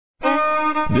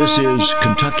This is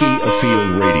Kentucky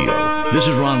Afield Radio. This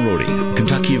is Ron Rohde,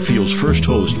 Kentucky Afield's first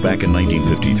host back in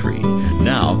 1953.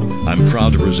 Now, I'm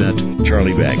proud to present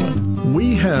Charlie Baglin.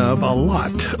 We have a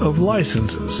lot of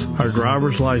licenses. Our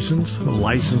driver's license, a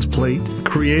license plate,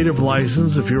 creative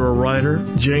license if you're a writer.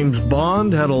 James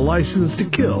Bond had a license to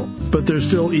kill. But there's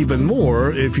still even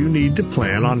more if you need to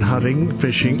plan on hunting,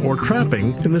 fishing, or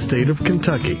trapping in the state of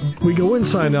Kentucky. We go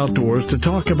inside outdoors to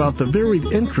talk about the varied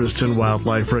interest in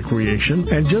wildlife recreation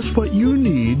and just what you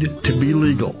need to be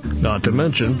legal. Not to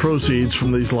mention, proceeds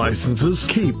from these licenses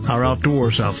keep our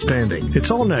outdoors outstanding. It's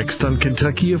all next on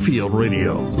Kentucky Afield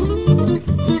Radio.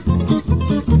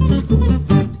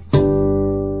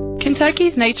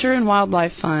 Kentucky's Nature and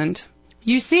Wildlife Fund.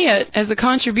 You see it as a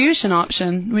contribution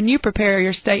option when you prepare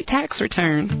your state tax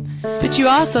return. But you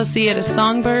also see it as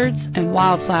songbirds and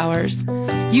wildflowers.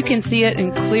 You can see it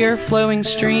in clear, flowing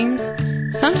streams.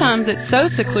 Sometimes it's so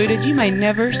secluded you may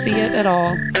never see it at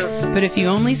all. But if you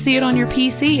only see it on your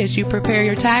PC as you prepare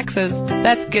your taxes,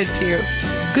 that's good too.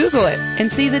 Google it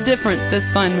and see the difference this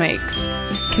fund makes.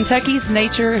 Kentucky's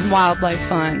Nature and Wildlife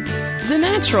Fund, the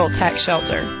natural tax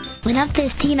shelter. When I'm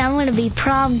 15, I want to be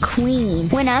prom queen.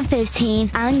 When I'm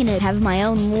 15, I'm going to have my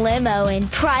own limo and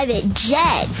private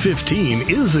jet. 15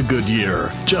 is a good year.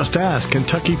 Just ask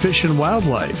Kentucky Fish and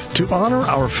Wildlife. To honor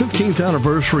our 15th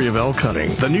anniversary of elk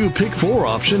hunting, the new Pick 4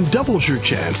 option doubles your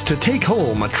chance to take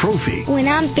home a trophy. When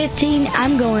I'm 15,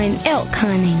 I'm going elk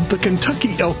hunting. The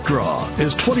Kentucky Elk Draw.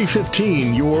 Is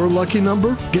 2015 your lucky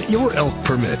number? Get your elk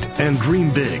permit and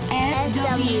dream big.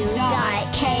 sw.ky.gov.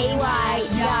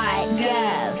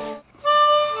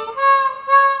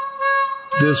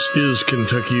 This is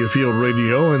Kentucky Afield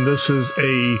Radio, and this is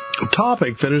a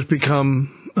topic that has become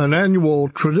an annual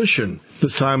tradition.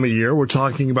 This time of year, we're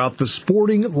talking about the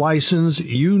sporting license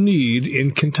you need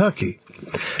in Kentucky.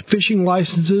 Fishing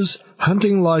licenses,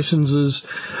 hunting licenses,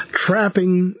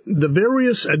 trapping, the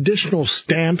various additional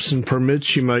stamps and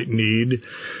permits you might need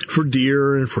for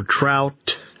deer and for trout,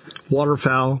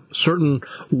 waterfowl, certain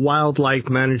wildlife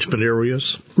management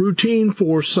areas. Routine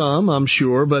for some, I'm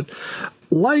sure, but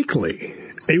likely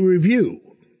a review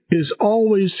is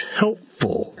always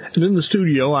helpful. And in the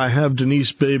studio, I have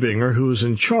Denise Babinger, who is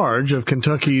in charge of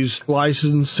Kentucky's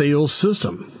license sales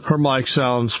system. Her mic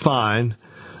sounds fine.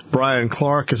 Brian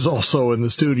Clark is also in the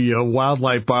studio,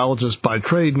 wildlife biologist by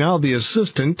trade, now the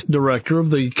assistant director of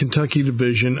the Kentucky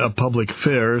Division of Public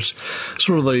Affairs,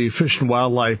 sort of the fish and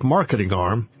wildlife marketing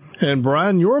arm. And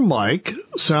Brian, your mic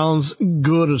sounds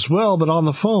good as well, but on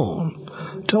the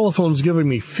phone. Telephone's giving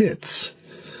me fits.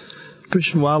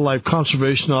 Fish and Wildlife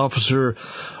Conservation Officer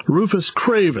Rufus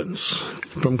Cravens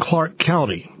from Clark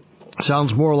County.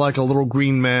 Sounds more like a little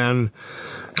green man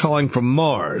calling from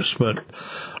Mars, but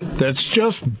that's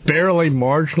just barely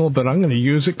marginal, but I'm going to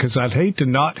use it because I'd hate to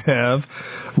not have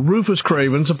Rufus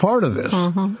Cravens a part of this.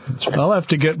 I'll have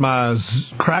to get my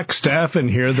crack staff in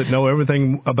here that know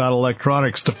everything about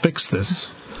electronics to fix this.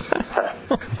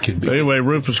 Anyway,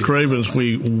 Rufus Cravens,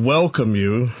 we welcome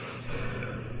you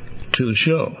to the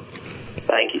show.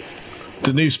 Thank you.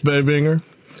 Denise Babinger,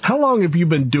 how long have you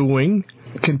been doing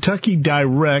Kentucky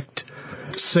Direct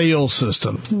sales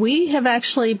system? We have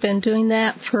actually been doing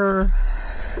that for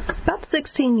about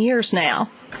 16 years now.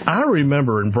 I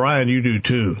remember, and Brian, you do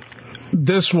too.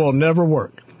 This will never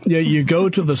work. Yeah, you go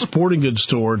to the sporting goods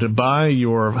store to buy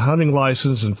your hunting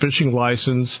license and fishing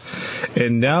license,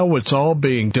 and now it's all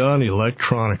being done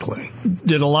electronically.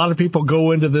 Did a lot of people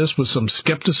go into this with some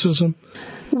skepticism?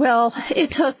 Well,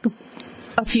 it took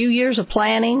a few years of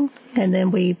planning, and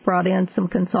then we brought in some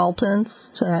consultants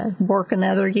to work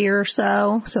another year or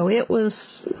so. So it was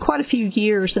quite a few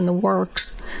years in the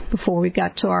works before we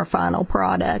got to our final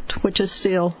product, which is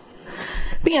still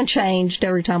being changed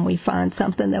every time we find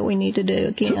something that we need to do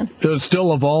again. So it's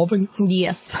still evolving?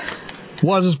 Yes.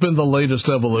 What has been the latest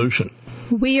evolution?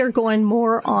 We are going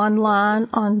more online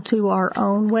onto our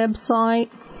own website.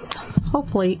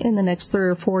 Hopefully in the next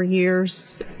 3 or 4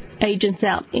 years, agents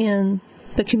out in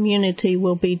the community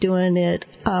will be doing it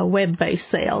web-based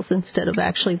sales instead of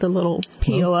actually the little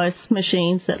POS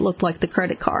machines that look like the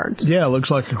credit cards. Yeah, it looks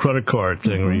like a credit card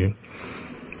thing.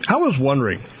 I was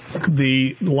wondering,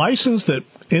 the license that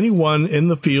anyone in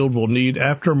the field will need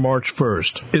after March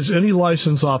 1st, is any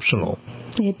license optional?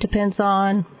 It depends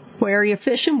on where you're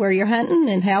fishing, where you're hunting,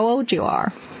 and how old you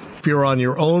are. If you're on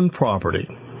your own property,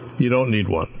 you don't need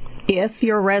one. If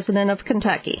you're a resident of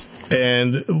Kentucky.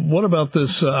 And what about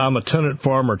this I'm a tenant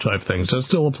farmer type thing? Does that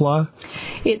still apply?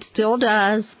 It still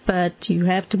does, but you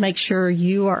have to make sure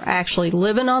you are actually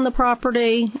living on the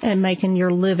property and making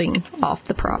your living off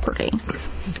the property.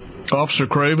 Officer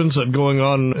Cravens, that going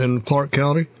on in Clark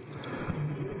County?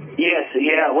 Yes,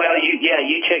 yeah. Well,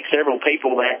 you check several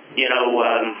people that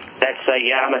that say,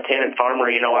 yeah, I'm a tenant farmer.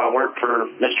 I work for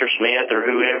Mr. Smith or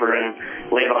whoever and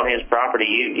live on his property.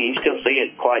 You still see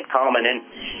it quite common,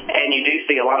 and you do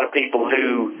see a lot of people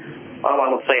who, well, I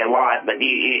won't say a lot, but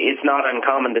it's not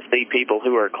uncommon to see people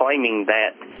who are claiming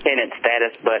that tenant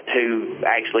status, but who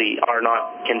actually are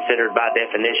not considered by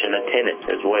definition a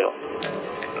tenant as well.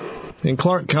 In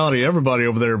Clark County, everybody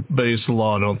over there obeys the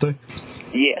law, don't they?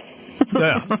 Yes.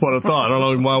 Yeah, what I thought. I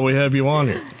don't know why we have you on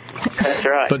here. That's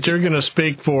right. But you're going to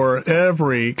speak for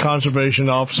every conservation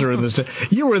officer in the state.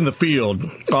 You were in the field,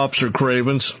 Officer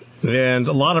Cravens, and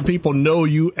a lot of people know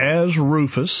you as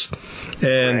Rufus,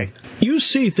 and right. You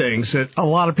see things that a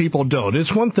lot of people don't.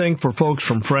 It's one thing for folks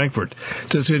from Frankfort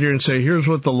to sit here and say, here's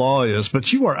what the law is, but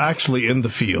you are actually in the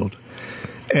field,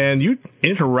 and you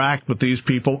interact with these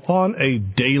people on a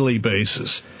daily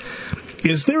basis.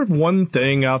 Is there one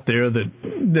thing out there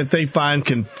that they find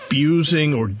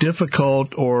confusing or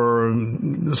difficult or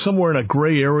somewhere in a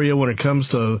gray area when it comes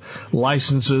to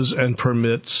licenses and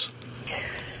permits?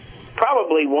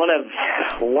 Probably one of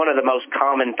the most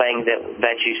common things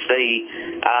that you see,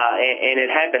 and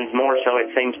it happens more so, it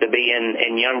seems to be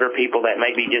in younger people that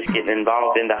may be just getting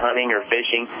involved into hunting or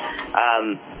fishing.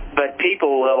 But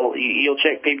you'll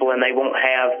check people and they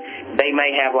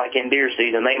may have like in deer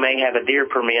season, they may have a deer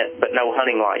permit but no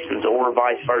hunting license, or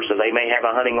vice versa. They may have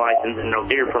a hunting license and no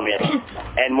deer permit.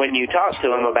 And when you talk to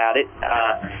them about it,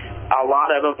 a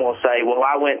lot of them will say, well,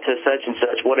 I went to such and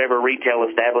such, whatever retail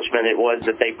establishment it was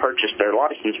that they purchased their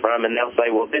license from, and they'll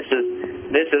say, well, this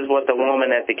is what the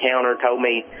woman at the counter told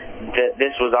me, that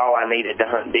this was all I needed to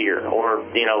hunt deer, or,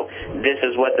 this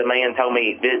is what the man told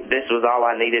me, this was all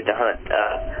I needed to hunt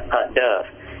dove.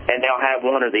 And they'll have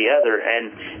one or the other,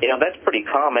 and, that's pretty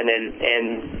common,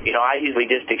 and I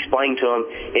usually just explain to them,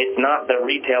 it's not the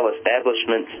retail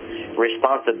establishment's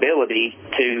responsibility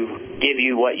to give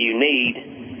you what you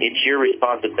need. It's your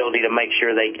responsibility to make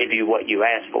sure they give you what you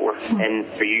ask for, and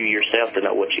for you yourself to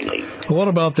know what you need. What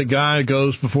about the guy who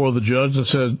goes before the judge and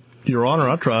said, Your Honor,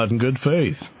 I tried in good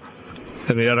faith,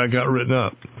 and yet I got written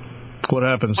up? What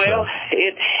happens then? Well,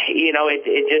 it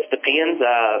just depends.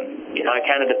 It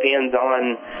kind of depends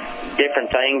on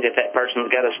different things. If that person's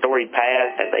got a storied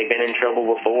past, if they've been in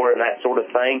trouble before, and that sort of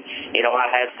thing. I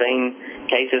have seen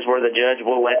cases where the judge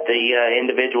will let the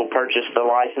individual purchase the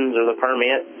license or the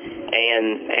permit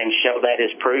and show that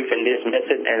as proof and dismiss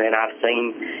it. And then I've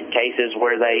seen cases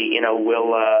where they,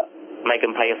 will make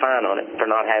them pay a fine on it for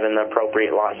not having the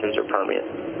appropriate license or permit.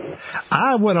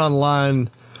 I went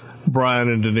online, Brian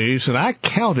and Denise, and I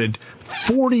counted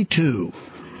 42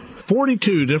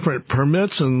 different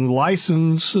permits and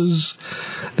licenses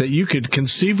that you could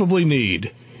conceivably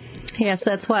need. Yes,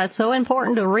 that's why it's so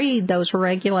important to read those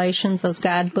regulations, those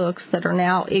guidebooks that are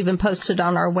now even posted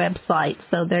on our website.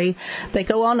 So they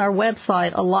go on our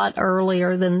website a lot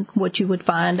earlier than what you would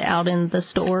find out in the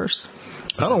stores.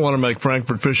 I don't want to make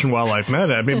Frankfort Fish and Wildlife mad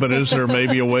at me, but is there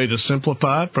maybe a way to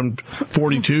simplify it from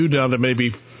 42 down to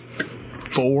maybe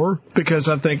 4? Because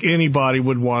I think anybody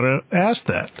would want to ask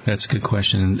that. That's a good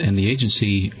question. And the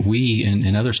agency, we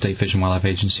and other state fish and wildlife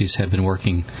agencies have been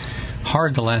working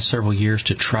hard the last several years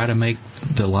to try to make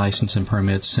the license and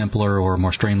permits simpler or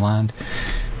more streamlined.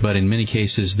 But in many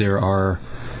cases, there are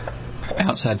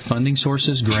outside funding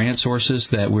sources, grant sources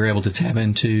that we're able to tap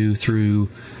into through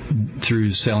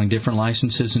selling different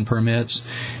licenses and permits,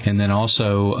 and then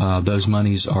also those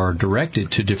monies are directed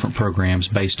to different programs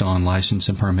based on license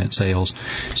and permit sales.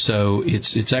 So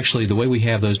it's actually, the way we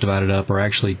have those divided up are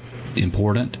actually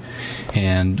important,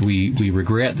 and we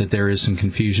regret that there is some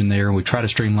confusion there, and we try to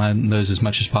streamline those as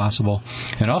much as possible,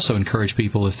 and also encourage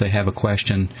people, if they have a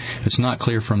question, if it's not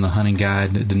clear from the hunting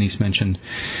guide that Denise mentioned,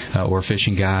 or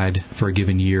fishing guide for a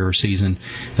given year or season,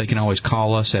 they can always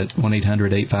call us at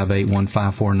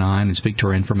 1-800-858-1549 and speak to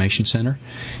our information center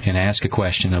and ask a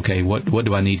question. Okay, what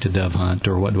do I need to dove hunt,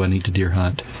 or what do I need to deer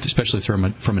hunt, especially from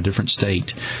a different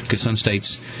state, because some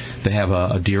states, they have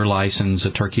a deer license,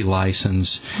 a turkey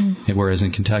license, whereas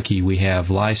in Kentucky we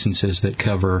have licenses that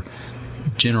cover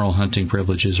general hunting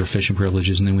privileges or fishing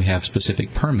privileges, and then we have specific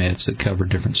permits that cover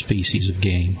different species of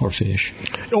game or fish.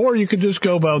 Or you could just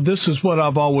go about, this is what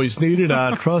I've always needed,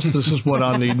 I trust this is what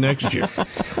I need next year.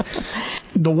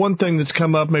 The one thing that's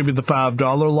come up, maybe the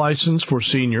 $5 license for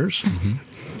seniors.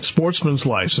 Sportsman's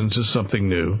license is something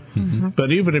new.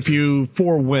 But even if you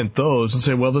forewent those and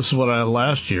say, well, this is what I had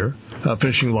last year, a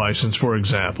fishing license, for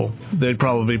example, they'd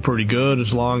probably be pretty good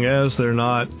as long as they're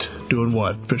not doing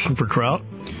what? Fishing for trout?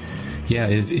 Yeah,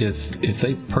 if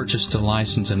they purchased a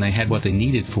license and they had what they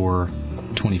needed for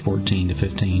 2014 to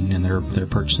 15, and they're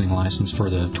purchasing a license for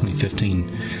the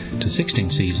 2015 to 16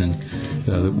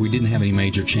 season. We didn't have any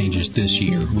major changes this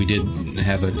year. We did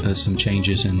have some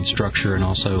changes in structure and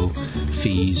also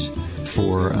fees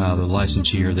for the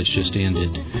license year that's just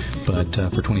ended. But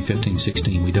for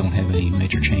 2015-16, we don't have any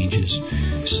major changes.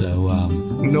 So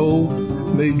no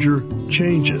major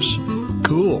changes.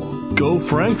 Cool. Go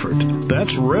Frankfurt.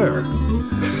 That's rare.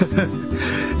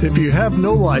 If you have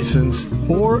no license,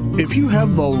 or if you have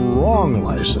the wrong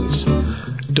license,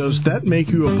 does that make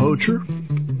you a poacher?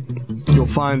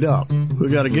 You'll find out.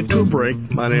 We've got to get to a break.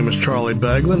 My name is Charlie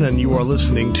Baglin, and you are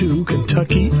listening to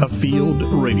Kentucky Afield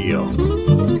Radio.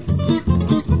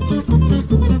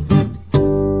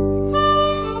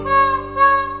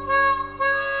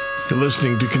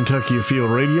 Listening to Kentucky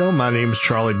Afield Radio. My name is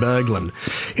Charlie Baglin.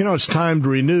 You know, it's time to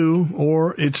renew,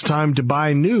 or it's time to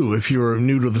buy new if you're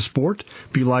new to the sport.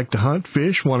 If you like to hunt,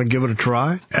 fish, want to give it a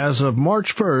try. As of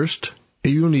March 1st,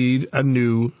 you need a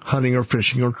new hunting or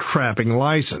fishing or trapping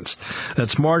license.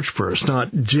 That's March 1st,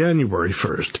 not January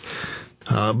 1st.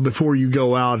 Before you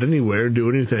go out anywhere, do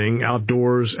anything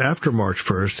outdoors after March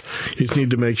 1st, you just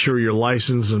need to make sure your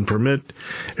license and permit,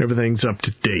 everything's up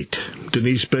to date.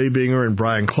 Denise Baybinger and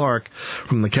Brian Clark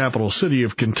from the capital city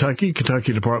of Kentucky,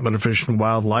 Kentucky Department of Fish and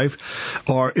Wildlife,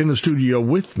 are in the studio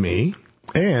with me.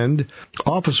 And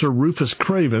Officer Rufus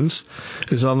Cravens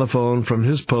is on the phone from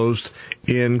his post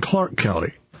in Clark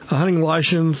County. A hunting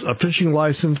license, a fishing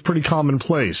license, pretty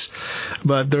commonplace.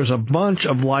 But there's a bunch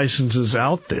of licenses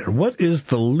out there. What is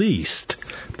the least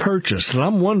purchased? And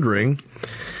I'm wondering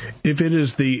if it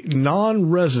is the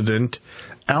non-resident,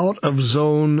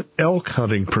 out-of-zone elk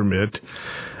hunting permit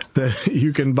that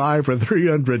you can buy for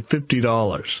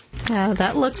 $350.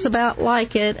 That looks about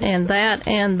like it, and that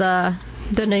and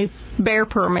the new bear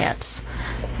permits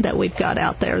that we've got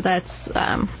out there. That's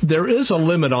there is a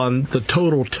limit on the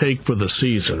total take for the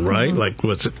season, right? Mm-hmm. Like,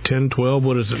 what's it, 10, 12?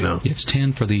 What is it now? It's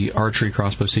 10 for the archery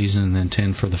crossbow season and then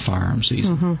 10 for the firearm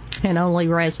season. Mm-hmm. And only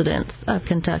residents of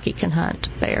Kentucky can hunt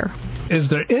bear. Is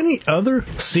there any other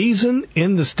season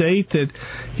in the state that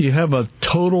you have a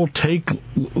total take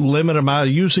limit? Am I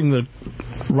using the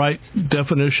right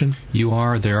definition? You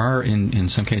are. There are, in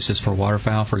some cases, for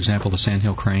waterfowl, for example, the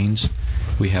sandhill cranes,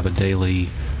 we have a daily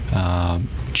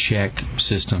check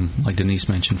system, like Denise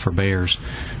mentioned, for bears,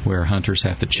 where hunters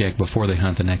have to check before they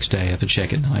hunt the next day, have to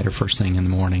check at night or first thing in the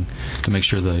morning to make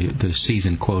sure the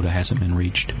season quota hasn't been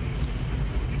reached.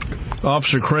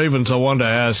 Officer Cravens, I wanted to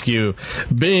ask you,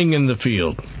 being in the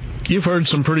field, you've heard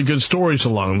some pretty good stories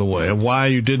along the way of why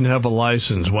you didn't have a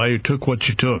license, why you took what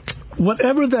you took.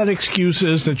 Whatever that excuse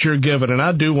is that you're given, and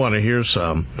I do want to hear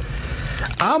some,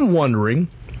 I'm wondering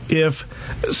if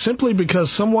simply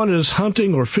because someone is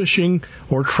hunting or fishing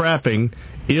or trapping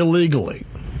illegally,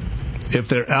 if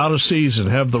they're out of season,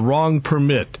 have the wrong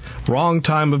permit, wrong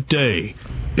time of day,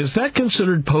 is that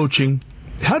considered poaching?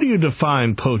 How do you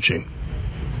define poaching?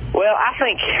 Well, I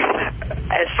think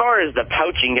as far as the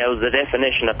poaching goes, the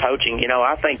definition of poaching,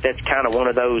 I think that's kind of one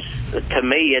of those, to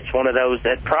me, it's one of those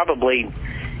that probably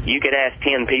you could ask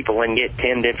 10 people and get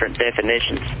 10 different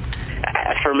definitions.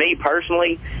 For me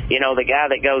personally, the guy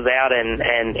that goes out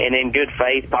and in good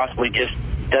faith possibly just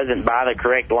doesn't buy the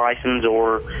correct license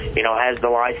or, has the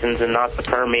license and not the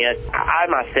permit, I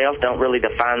myself don't really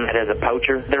define that as a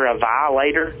poacher. They're a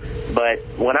violator,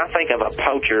 but when I think of a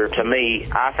poacher, to me,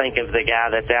 I think of the guy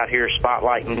that's out here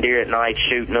spotlighting deer at night,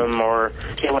 shooting them, or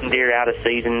killing deer out of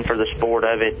season for the sport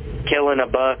of it, killing a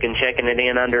buck and checking it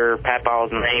in under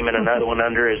Papaw's name and another one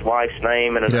under his wife's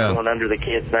name and another one under the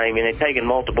kid's name, and taking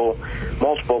multiple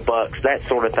bucks, that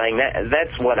sort of thing.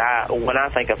 That's what when I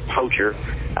think of poacher,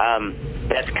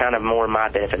 that's kind of more my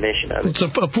definition of it. It's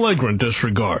a flagrant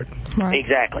disregard. Right.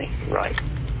 Exactly, right.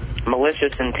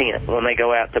 Malicious intent when they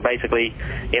go out to basically,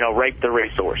 rape the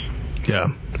resource. Yeah.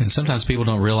 And sometimes people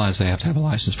don't realize they have to have a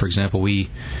license. For example, we,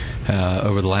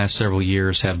 over the last several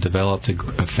years, have developed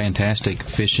a fantastic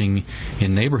fishing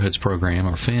in neighborhoods program,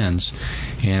 or FINS,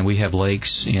 and we have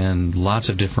lakes in lots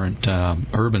of different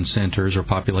urban centers or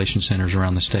population centers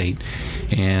around the state.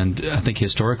 And I think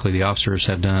historically the officers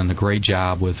have done a great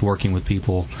job with working with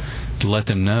people to let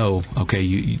them know, okay,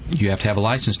 you have to have a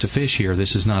license to fish here.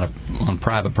 This is not on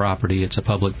private property. It's a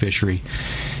public fishery.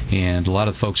 And a lot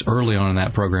of folks early on in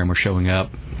that program were showing up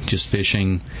just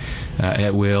fishing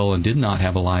at will and did not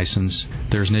have a license,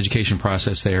 there's an education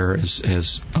process there,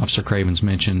 as Officer Cravens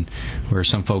mentioned, where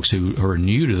some folks who are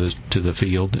new to the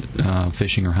field,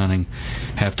 fishing or hunting,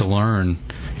 have to learn,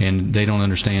 and they don't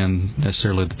understand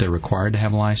necessarily that they're required to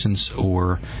have a license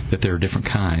or that there are different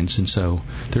kinds. And so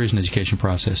there is an education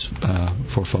process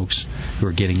for folks who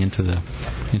are getting into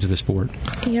the sport.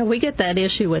 Yeah, we get that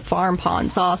issue with farm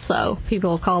ponds also.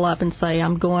 People will call up and say,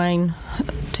 I'm going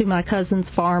to my cousin's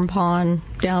farm pond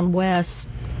down west.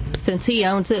 Since he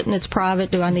owns it and it's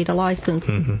private, do I need a license?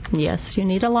 Mm-hmm. Yes, you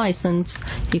need a license.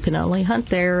 You can only hunt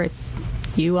there if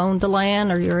you own the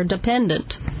land or you're a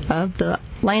dependent of the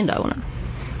landowner.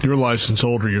 You're a license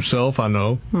holder yourself, I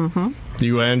know. Mm-hmm.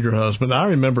 You and your husband. I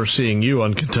remember seeing you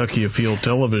on Kentucky Afield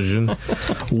television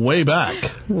way back.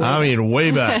 I mean,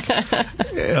 way back.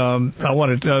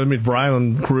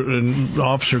 Brian and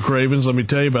Officer Cravens, let me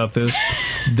tell you about this.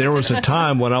 There was a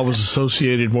time when I was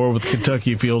associated more with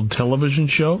Kentucky Afield television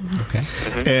show. Okay.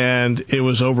 And it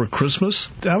was over Christmas.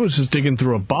 I was just digging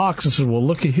through a box and said, well,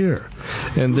 looky here.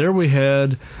 And there we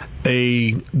had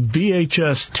a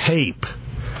VHS tape.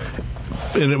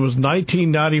 And it was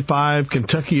 1995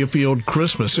 Kentucky Afield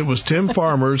Christmas. It was Tim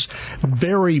Farmer's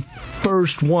very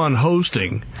first one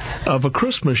hosting of a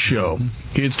Christmas show.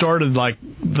 He had started like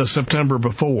the September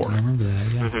before. I remember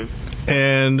that, yeah. Mm-hmm.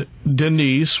 And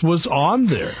Denise was on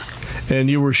there. And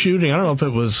you were shooting, I don't know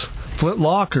if it was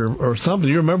Flintlock or something.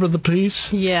 Do you remember the piece?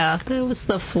 Yeah, it was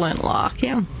the Flintlock,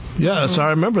 yeah. Yes,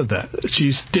 I remember that.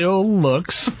 She still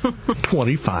looks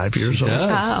 25 years old.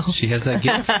 Oh. She has that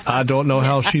gift. I don't know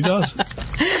how she does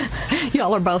it.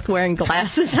 Y'all are both wearing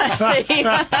glasses, I see.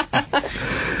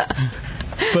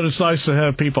 But it's nice to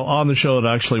have people on the show that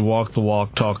actually walk the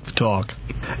walk, talk the talk.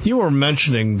 You were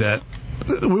mentioning that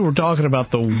we were talking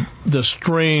about the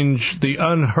strange, the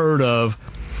unheard of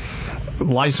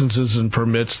licenses and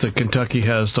permits that Kentucky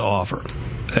has to offer.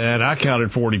 And I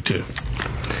counted 42.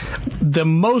 The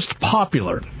most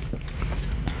popular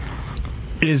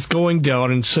is going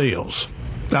down in sales.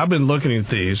 I've been looking at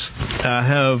these. I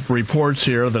have reports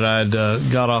here that I'd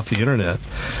got off the internet.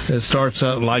 It starts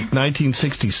out like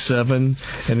 1967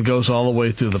 and goes all the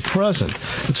way through the present.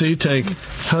 And so you take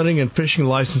hunting and fishing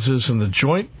licenses and the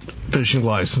joint fishing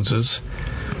licenses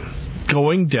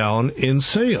going down in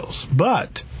sales.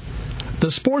 But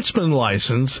the sportsman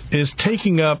license is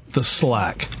taking up the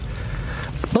slack.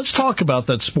 Let's talk about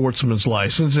that sportsman's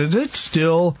license. Is it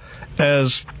still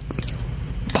as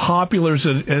popular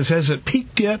as has it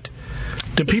peaked yet?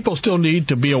 Do people still need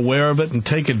to be aware of it and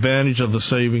take advantage of the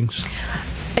savings?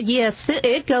 Yes,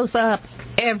 it goes up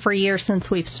every year since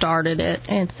we've started it.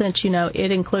 And since,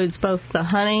 it includes both the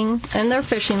hunting and their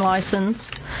fishing license,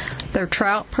 their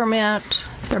trout permit,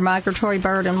 their migratory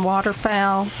bird and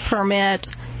waterfowl permit,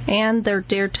 and their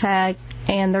deer tag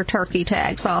and their turkey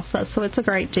tags also. So it's a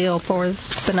great deal for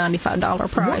the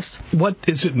 $95 price. What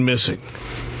is it missing?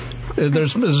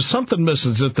 There's something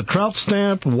missing. Is it the trout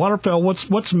stamp, waterfowl?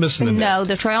 What's missing in No,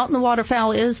 the trout and the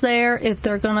waterfowl is there. If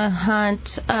they're going to hunt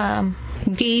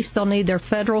geese, they'll need their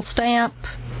federal stamp,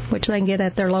 which they can get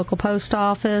at their local post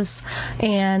office,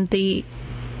 and the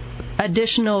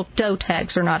additional doe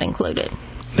tags are not included.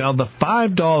 Now, the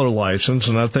 $5 license,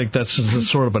 and I think that's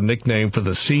sort of a nickname for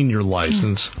the senior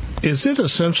license, is it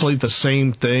essentially the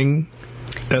same thing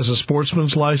as a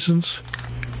sportsman's license?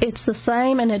 It's the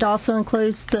same, and it also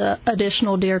includes the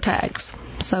additional deer tags.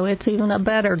 So it's even a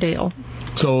better deal.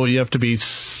 So you have to be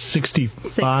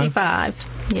 65? 65,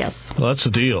 yes. Well, that's a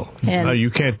deal. And,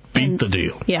 you can't beat the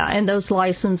deal. Yeah, and those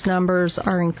license numbers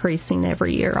are increasing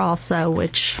every year also,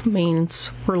 which means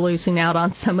we're losing out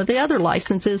on some of the other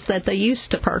licenses that they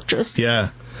used to purchase.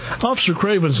 Yeah. Officer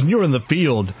Cravens, you're in the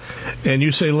field, and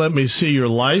you say, let me see your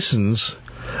license.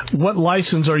 What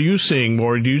license are you seeing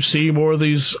more? Do you see more of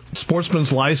these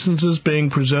sportsman's licenses being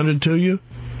presented to you?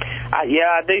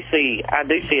 Yeah, I do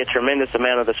see a tremendous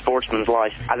amount of the sportsman's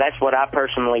license. That's what I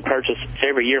personally purchase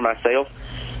every year myself,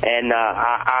 and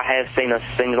I have seen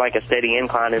seems like a steady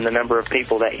incline in the number of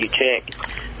people that you check,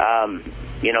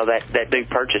 that do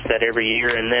purchase that every year.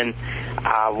 And then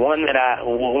one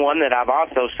that I've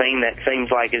also seen that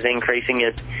seems like is increasing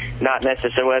is not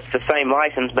necessarily, it's the same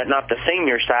license, but not the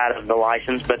senior side of the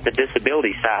license, but the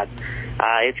disability side.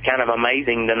 It's kind of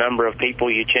amazing the number of people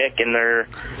you check in their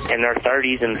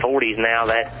 30s and 40s now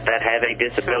that have a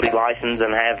disability license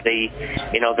and have the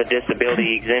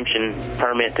disability exemption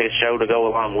permit to show to go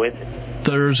along with it.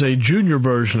 There's a junior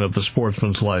version of the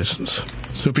sportsman's license.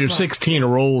 So if you're 16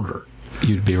 or older,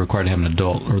 you'd be required to have an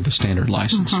adult or the standard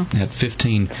license. At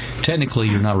 15, technically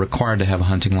you're not required to have a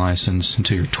hunting license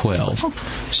until you're 12.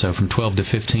 So from 12 to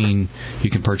 15,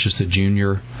 you can purchase the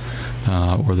junior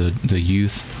or the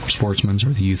youth sportsman's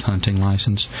or the youth hunting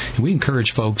license. And we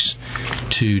encourage folks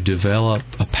to develop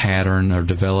a pattern or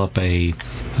develop a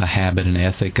habit, an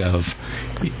ethic of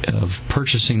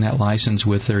purchasing that license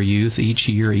with their youth each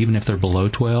year, even if they're below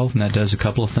 12. And that does a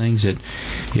couple of things.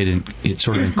 It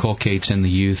sort of inculcates in the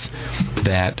youth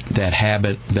that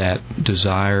habit, that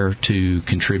desire to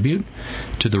contribute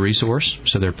to the resource.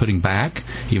 So they're putting back,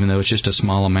 even though it's just a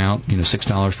small amount,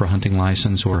 $6 for a hunting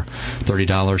license or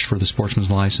 $30 for the sportsman's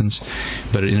license.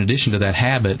 But in addition to that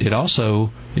habit,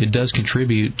 it does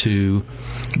contribute to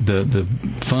the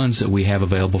funds that we have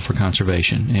available for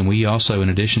conservation. And we also, in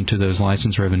addition to those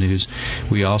license revenues,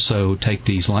 we also take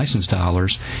these license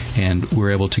dollars and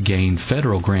we're able to gain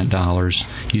federal grant dollars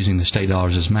using the state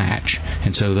dollars as match.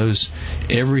 And so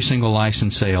every single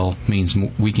license sale means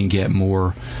we can get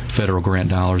more federal grant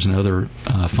dollars and other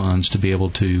funds to be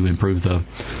able to improve the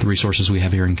resources we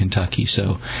have here in Kentucky.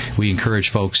 So we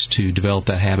encourage folks to develop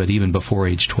that habit even before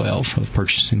age 12 of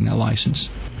purchasing that license.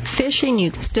 Fishing,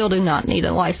 you still do not need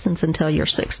a license until you're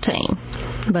 16.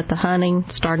 But the hunting,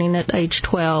 starting at age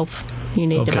 12, you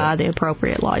need to buy the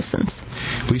appropriate license.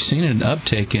 We've seen an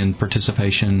uptick in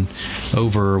participation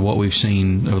over what we've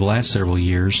seen over the last several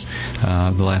years,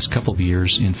 the last couple of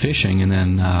years in fishing and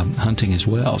then hunting as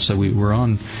well. So we're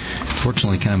on,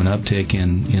 fortunately, kind of an uptick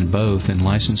in both, in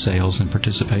license sales and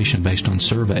participation based on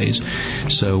surveys.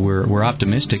 So we're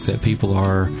optimistic that people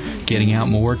are getting out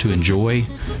more to enjoy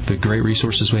the great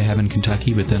resources we have in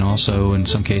Kentucky, but then also in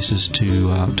some cases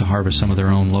to harvest some of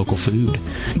their own local food.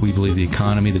 We believe the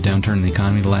downturn in the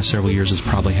economy the last several years is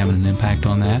probably having an impact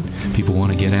on that. People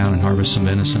want to get out and harvest some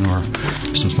venison or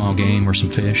some small game or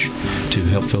some fish to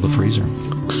help fill the freezer.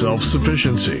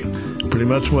 Self-sufficiency. Pretty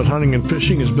much what hunting and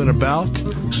fishing has been about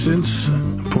since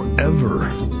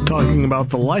forever. Talking about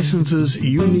the licenses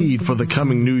you need for the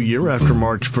coming new year after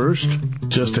March 1st.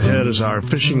 Just ahead is our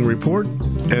fishing report,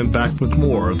 and back with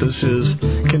more. This is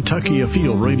Kentucky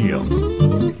Afield Radio.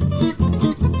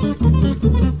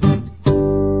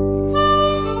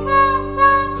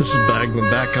 This is Bagman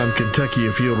back on Kentucky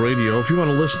Afield Radio. If you want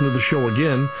to listen to the show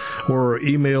again or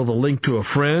email the link to a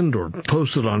friend or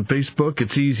post it on Facebook,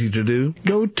 it's easy to do.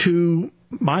 Go to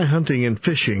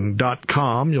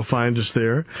myhuntingandfishing.com. You'll find us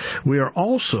there. We are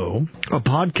also a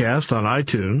podcast on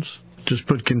iTunes. Just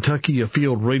put Kentucky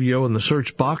Afield Radio in the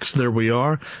search box. There we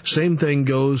are. Same thing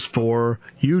goes for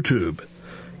YouTube.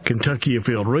 Kentucky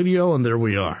Afield Radio, and there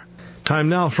we are. Time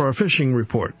now for our fishing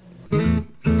report. In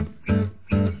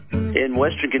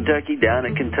western Kentucky, down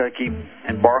in Kentucky,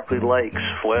 and Barkley Lakes,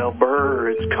 well,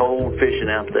 it's cold fishing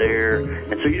out there,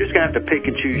 and so you're just going to have to pick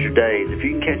and choose your days. If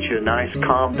you can catch a nice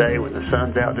calm day when the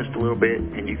sun's out just a little bit,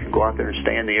 and you can go out there and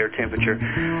stand the air temperature,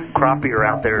 crappie are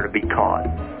out there to be caught.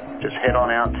 Just head on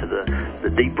out to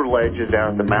the deeper ledges out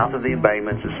at the mouth of the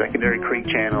embayments, the secondary creek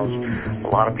channels. A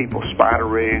lot of people spider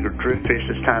rig or drift fish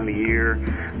this time of year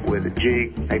with a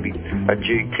jig, maybe a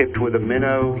jig tipped with a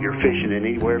minnow. You're fishing in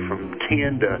anywhere from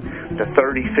 10 to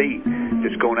 30 feet,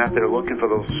 just going out there looking for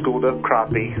those schooled up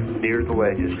crappie near the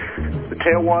ledges. The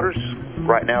tailwaters,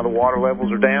 right now the water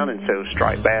levels are down, and so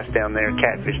striped bass down there,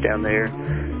 catfish down there.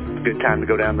 It's a good time to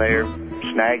go down there.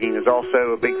 Snagging is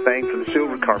also a big thing for the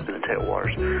silver carp in the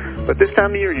tailwaters. But this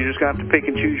time of year, you're just going to have to pick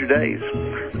and choose your days.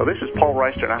 Well, this is Paul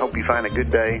Reister, and I hope you find a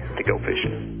good day to go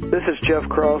fishing. This is Jeff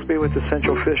Crosby with the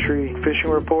Central Fishery Fishing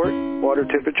Report. Water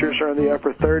temperatures are in the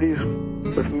upper 30s,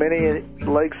 with many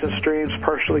lakes and streams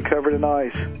partially covered in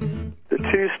ice. The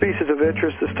two species of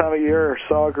interest this time of year are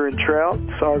sauger and trout.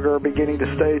 Sauger are beginning to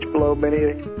stage below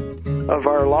many of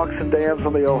our locks and dams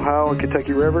on the Ohio and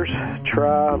Kentucky rivers.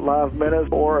 Try live minnows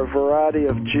or a variety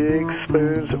of jigs,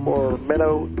 spoons, or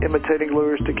minnow imitating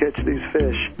lures to catch these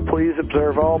fish. Please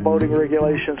observe all boating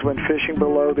regulations when fishing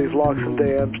below these locks and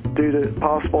dams due to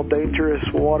possible dangerous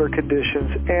water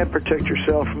conditions, and protect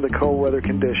yourself from the cold weather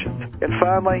conditions. And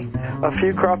finally, a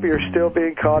few crappie are still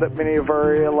being caught at many of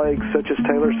our area lakes, such as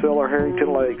Taylorsville or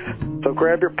Harrington Lakes. So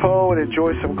grab your pole and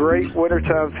enjoy some great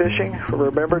wintertime fishing.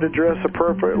 Remember to dress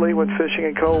appropriately when fishing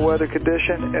in cold weather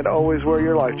conditions, and always wear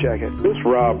your life jacket. This is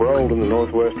Rob Rold in the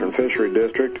Northwestern Fishery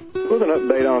District with an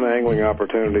update on angling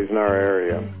opportunities in our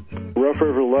area. Rough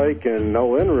River Lake and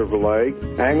Nolan River Lake,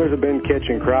 anglers have been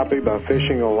catching crappie by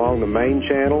fishing along the main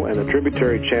channel and the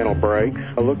tributary channel breaks.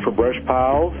 I look for brush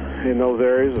piles in those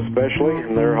areas especially,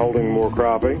 and they're holding more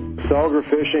crappie. Sauger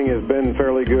fishing has been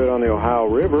fairly good on the Ohio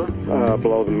River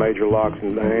below the major locks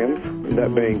and dams,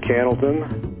 that being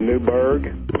Cannleton, Newburgh,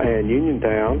 and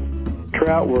Uniontown.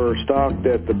 Trout were stocked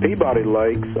at the Peabody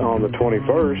Lakes on the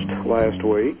 21st last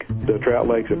week. The trout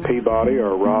lakes at Peabody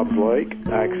are Robb's Lake,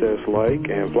 Access Lake,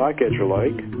 and Flycatcher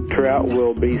Lake. Trout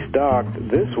will be stocked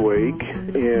this week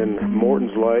in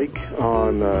Morton's Lake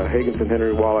on Higginson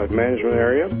Henry Wildlife Management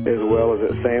Area, as well as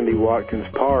at Sandy Watkins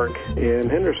Park in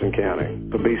Henderson County.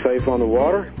 So be safe on the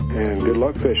water and good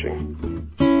luck fishing.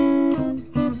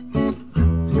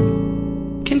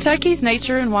 Kentucky's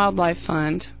Nature and Wildlife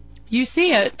Fund. You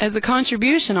see it as a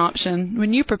contribution option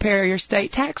when you prepare your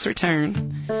state tax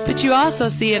return, but you also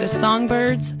see it as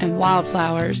songbirds and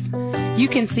wildflowers. You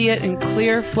can see it in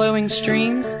clear, flowing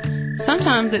streams.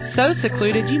 Sometimes it's so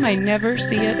secluded you may never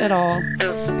see it at all.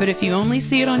 But if you only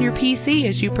see it on your PC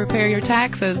as you prepare your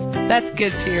taxes, that's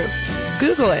good too.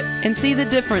 Google it and see the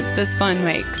difference this fund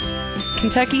makes.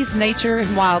 Kentucky's Nature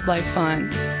and Wildlife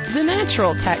Fund, the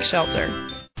natural tax shelter.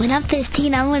 When I'm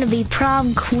 15, I want to be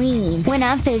prom queen. When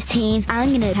I'm 15, I'm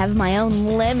going to have my own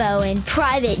limo and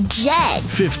private jet.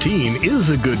 15 is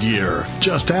a good year.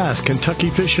 Just ask Kentucky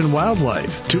Fish and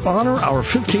Wildlife. To honor our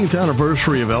 15th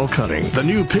anniversary of elk hunting, the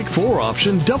new Pick 4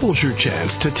 option doubles your chance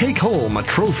to take home a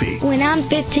trophy. When I'm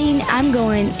 15, I'm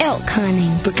going elk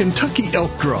hunting. The Kentucky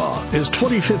Elk Draw. Is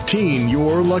 2015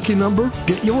 your lucky number?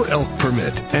 Get your elk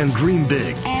permit and dream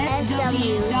big.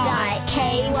 sw.ky.gov.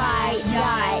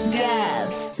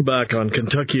 Back on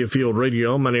Kentucky Afield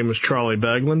Radio, my name is Charlie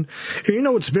Baglin. And you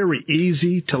know, it's very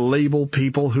easy to label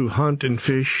people who hunt and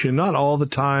fish, and not all the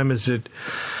time is it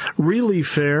really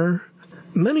fair.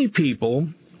 Many people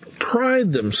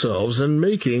pride themselves in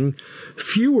making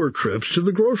fewer trips to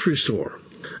the grocery store,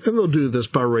 and they'll do this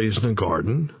by raising a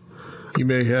garden. You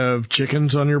may have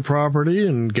chickens on your property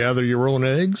and gather your own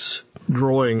eggs,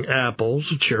 growing apples,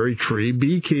 a cherry tree,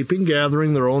 beekeeping,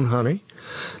 gathering their own honey,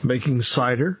 making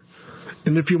cider.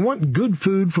 And if you want good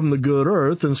food from the good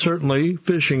earth, then certainly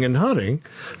fishing and hunting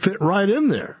fit right in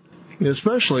there,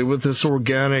 especially with this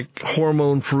organic,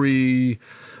 hormone-free,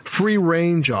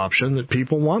 free-range option that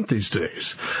people want these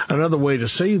days. Another way to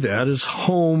say that is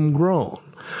homegrown.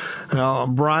 Now,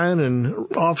 Brian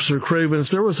and Officer Cravens,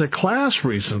 there was a class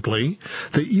recently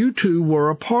that you two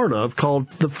were a part of called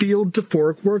the Field to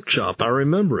Fork Workshop. I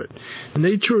remember it.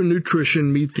 Nature and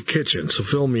nutrition meet the kitchen, so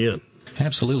fill me in.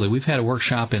 Absolutely. We've had a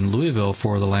workshop in Louisville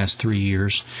for the last 3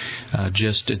 years,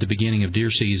 just at the beginning of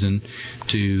deer season,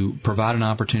 to provide an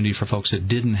opportunity for folks that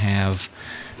didn't have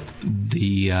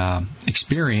the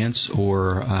experience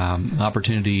or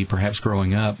opportunity perhaps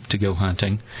growing up to go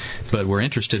hunting, but were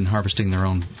interested in harvesting their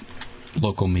own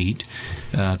local meat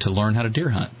to learn how to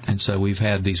deer hunt. And so we've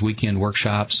had these weekend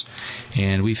workshops,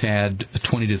 and we've had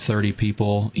 20 to 30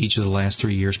 people each of the last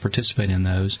 3 years participate in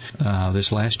those. This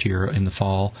last year in the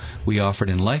fall, we offered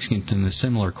in Lexington a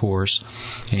similar course,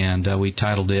 and we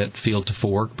titled it Field to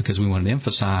Fork because we wanted to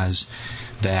emphasize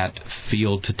that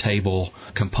field-to-table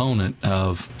component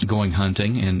of going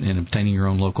hunting and obtaining your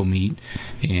own local meat,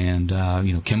 and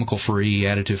chemical-free,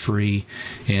 additive-free,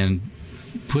 and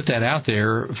put that out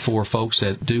there for folks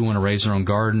that do want to raise their own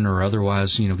garden or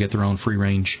otherwise, get their own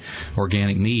free-range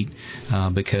organic meat,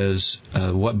 because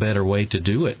what better way to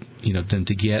do it, than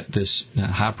to get this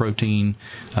high-protein,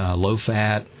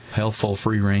 low-fat, healthful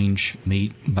free-range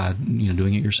meat by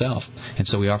doing it yourself. And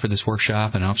so we offered this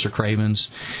workshop, and Officer Cravens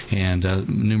and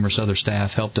numerous other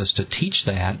staff helped us to teach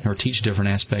that, or teach different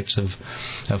aspects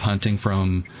of hunting,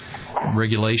 from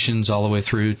regulations all the way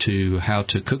through to how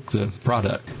to cook the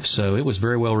product. So it was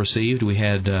very well received. We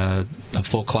had a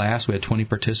full class. We had 20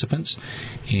 participants,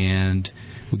 and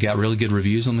we got really good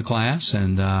reviews on the class,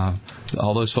 and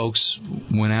all those folks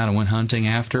went out and went hunting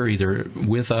after, either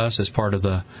with us as part of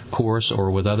the course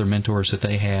or with other mentors that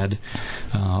they had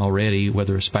already,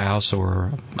 whether a spouse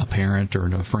or a parent or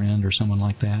a friend or someone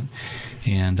like that.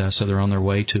 And so they're on their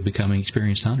way to becoming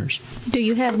experienced hunters. Do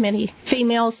you have many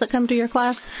females that come to your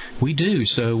class? We do.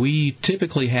 So we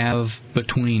typically have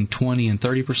between 20 and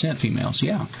 30% females,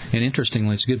 yeah. And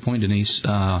interestingly, it's a good point, Denise,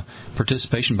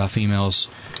 participation by females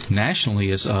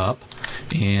nationally is up,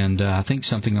 and I think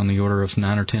something on the order of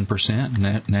 9 or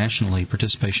 10% nationally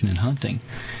participation in hunting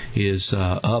is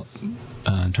up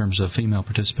in terms of female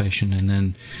participation. And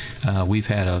then we've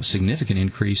had a significant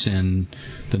increase in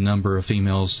the number of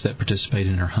females that participate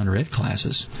in our hunter ed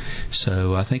classes.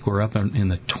 So I think we're up in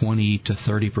the 20 to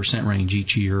 30% range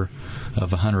each year of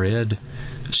hunter ed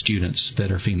students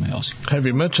that are females. Have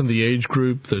you mentioned the age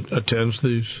group that attends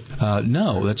these?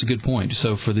 No, that's a good point.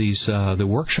 So for these the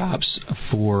workshops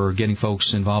for getting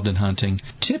folks involved in hunting,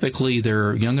 typically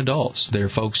they're young adults. They're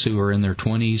folks who are in their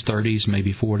 20s, 30s,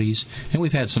 maybe 40s, and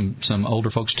we've had some older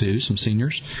folks too, some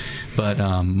seniors, but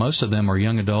most of them are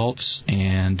young adults,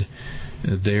 and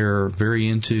They're very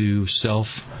into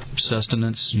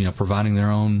self-sustenance, providing their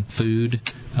own food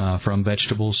from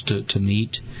vegetables to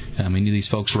meat. Many of these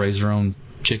folks raise their own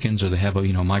chickens, or they have a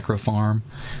micro farm,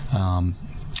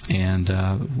 and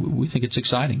we think it's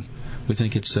exciting. We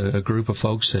think it's a group of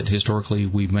folks that historically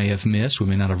we may have missed, we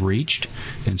may not have reached,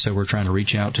 and so we're trying to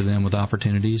reach out to them with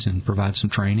opportunities and provide some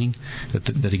training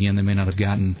that again, they may not have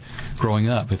gotten growing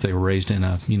up if they were raised in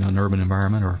an urban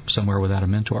environment or somewhere without a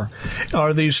mentor.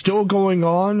 Are these still going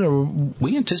on? Or?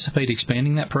 We anticipate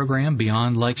expanding that program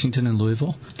beyond Lexington and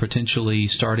Louisville, potentially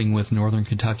starting with northern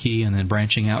Kentucky and then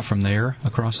branching out from there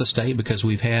across the state, because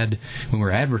we've had, when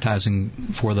we're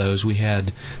advertising for those, we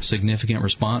had significant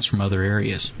response from other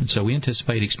areas. And so we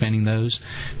anticipate expanding those.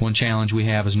 One challenge we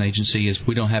have as an agency is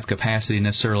we don't have capacity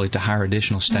necessarily to hire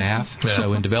additional staff. Yeah.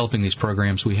 So in developing these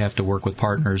programs, we have to work with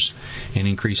partners and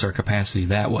increase our capacity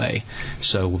that way.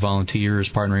 So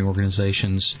volunteers, partnering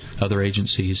organizations, other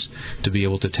agencies, to be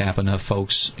able to tap enough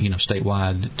folks,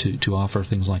 statewide to offer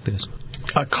things like this.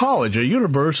 A college, a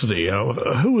university,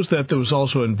 who was that was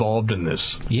also involved in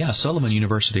this? Yeah, Sullivan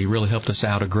University really helped us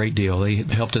out a great deal. They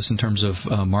helped us in terms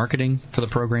of marketing for the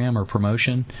program or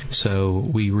promotion. So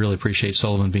we really appreciate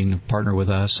Sullivan being a partner with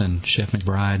us, and Chef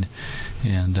McBride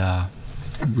and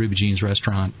Ruby Jean's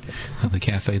Restaurant, the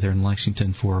cafe there in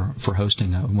Lexington, for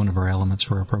hosting one of our elements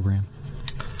for our program.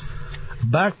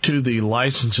 Back to the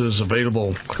licenses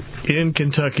available in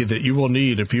Kentucky that you will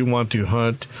need if you want to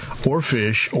hunt or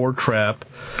fish or trap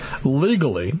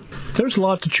legally. There's a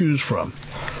lot to choose from.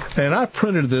 And I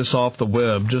printed this off the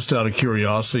web just out of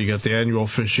curiosity. You got the annual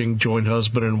fishing, joint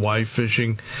husband and wife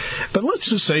fishing. But let's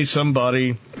just say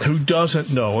somebody who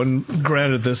doesn't know, and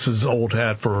granted this is old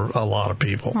hat for a lot of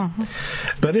people,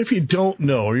 but if you don't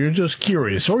know, or you're just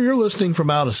curious, or you're listening from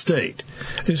out of state,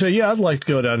 and you say, yeah, I'd like to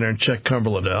go down there and check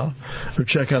Cumberland out, or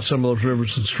check out some of those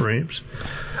rivers and streams.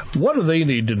 What do they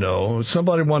need to know? If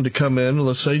somebody wanted to come in and,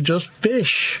 let's say, just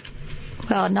fish.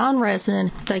 Well, a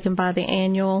non-resident, they can buy the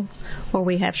annual, or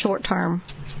we have short-term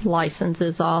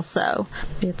licenses also.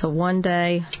 It's a 1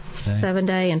 day, 7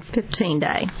 day, and 15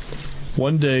 day.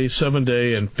 1 day, 7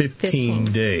 day, and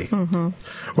 15 day.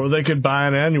 Or they could buy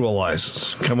an annual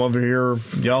license. Come over here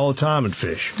all the time and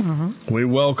fish. We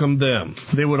welcome them.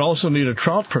 They would also need a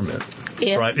trout permit,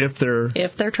 right?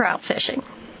 If they're trout fishing.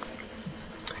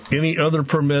 Any other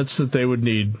permits that they would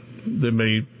need that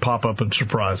may pop up and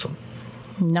surprise them?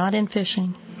 Not in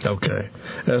fishing. Okay.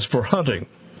 As for hunting,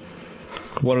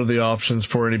 what are the options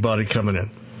for anybody coming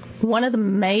in? One of the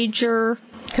major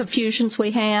confusions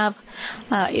we have,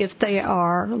 if they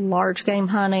are large game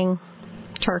hunting,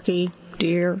 turkey,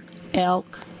 deer, elk,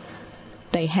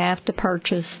 they have to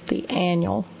purchase the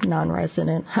annual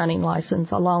non-resident hunting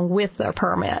license along with their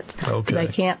permit. Okay. They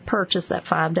can't purchase that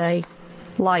 5-day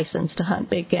license to hunt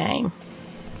big game.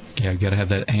 Yeah, you've got to have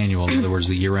that annual, in other words,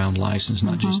 the year-round license,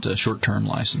 not just a short-term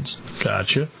license.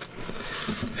 Gotcha.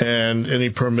 And any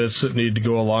permits that need to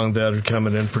go along that are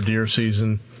coming in for deer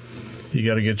season, you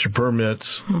got to get your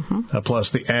permits, plus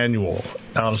the annual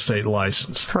out-of-state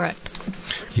license. Correct.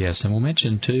 Yes, and we'll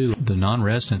mention, too, the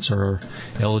non-residents are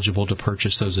eligible to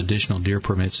purchase those additional deer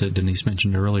permits that Denise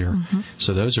mentioned earlier.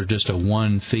 So those are just a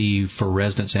one fee for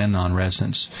residents and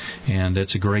non-residents, and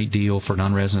it's a great deal for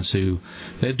non-residents who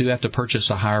they do have to purchase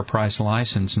a higher price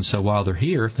license, and so while they're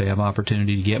here, they have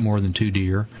opportunity to get more than 2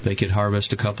 deer. They could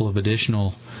harvest a couple of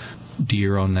additional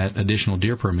deer on that additional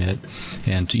deer permit,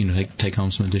 and take home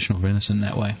some additional venison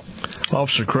that way.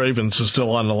 Officer Cravens is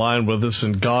still on the line with us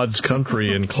in God's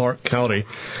Country in Clark County.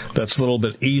 That's a little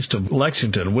bit east of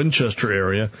Lexington, Winchester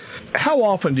area. How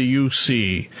often do you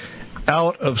see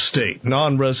out-of-state,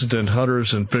 non-resident hunters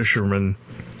and fishermen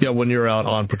when you're out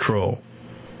on patrol?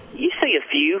 You see a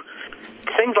few.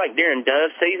 Seems like during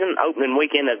dove season, opening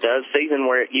weekend of dove season,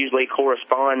 where it usually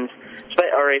corresponds,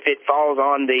 or if it falls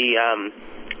on the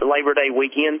Labor Day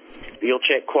weekend, you'll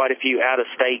check quite a few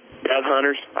out-of-state dove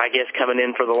hunters, I guess, coming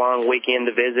in for the long weekend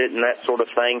to visit and that sort of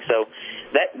thing. So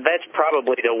that's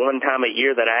probably the one time a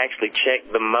year that I actually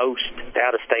check the most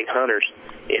out-of-state hunters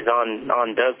is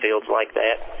on dove fields like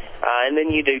that. And then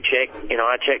you do check,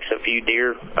 I check a few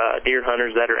deer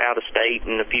hunters that are out of state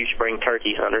and a few spring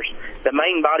turkey hunters. The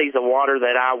main bodies of water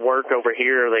that I work over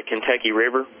here are the Kentucky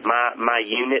River. My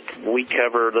unit, we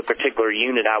cover the particular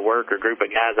unit I work, or group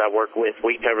of guys I work with,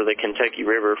 we cover the Kentucky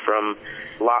River from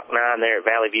Lock 9 there at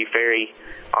Valley View Ferry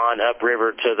on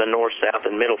upriver to the north, south,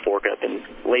 and Middle Fork up in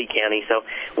Lee County. So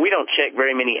we don't check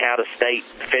very many out-of-state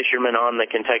fishermen on the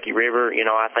Kentucky River.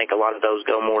 I think a lot of those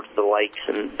go more to the lakes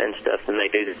and stuff than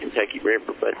they do the Kentucky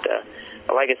River. But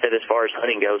like I said, as far as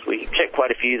hunting goes, we check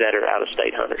quite a few that are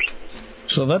out-of-state hunters.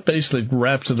 So that basically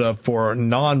wraps it up for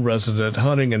non-resident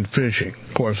hunting and fishing.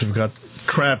 Of course, we've got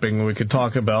trapping we could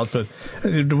talk about, but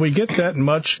do we get that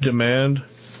much demand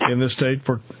in the state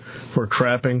for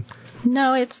trapping?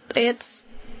 No, it's.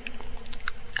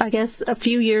 I guess a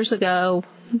few years ago,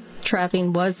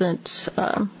 trapping wasn't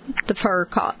the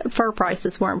fur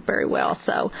prices weren't very well,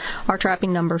 so our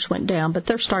trapping numbers went down, but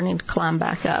they're starting to climb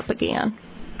back up again.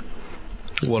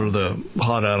 What are the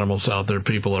hot animals out there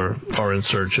people are in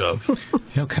search of?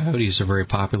 Coyotes are very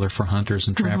popular for hunters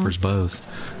and trappers both.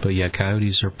 But yeah,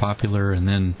 coyotes are popular, and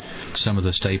then some of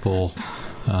the staple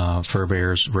fur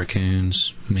bears,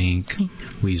 raccoons, mink,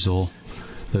 weasel.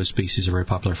 Those species are very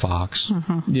popular. Fox.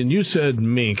 And you said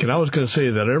mink, and I was going to say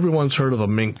that everyone's heard of a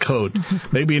mink coat.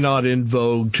 Maybe not in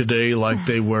vogue today like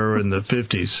they were in the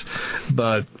 50s,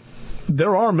 but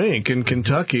there are mink in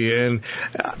Kentucky, and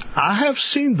I have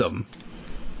seen them.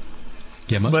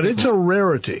 Yeah, but it's a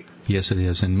rarity. Yes, it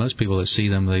is. And most people that see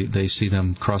them, they see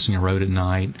them crossing a road at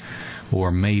night,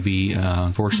 or maybe,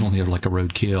 unfortunately, like a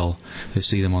roadkill. They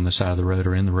see them on the side of the road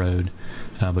or in the road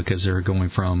because they're going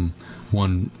from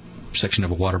one section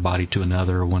of a water body to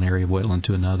another, or one area of wetland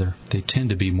to another. They tend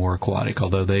to be more aquatic,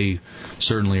 although they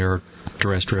certainly are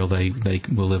terrestrial. They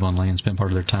will live on land, spend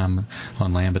part of their time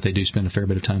on land, but they do spend a fair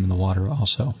bit of time in the water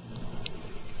also.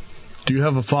 Do you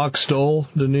have a fox stole,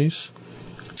 Denise?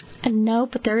 No,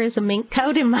 but there is a mink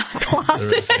coat in my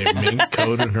closet. There is a mink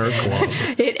coat in her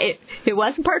closet. It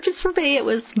wasn't purchased for me. It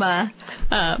was my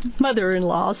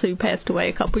mother-in-law's, who passed away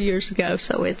a couple years ago,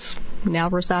 so it's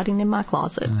now residing in my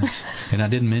closet. Nice. And I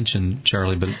didn't mention,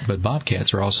 Charlie, but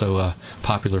bobcats are also a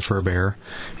popular fur bearer,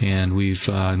 and we've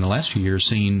in the last few years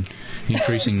seen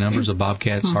increasing numbers of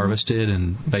bobcats harvested,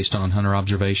 and based on hunter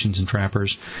observations and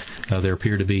trappers, there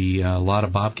appear to be a lot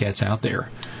of bobcats out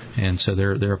there. And so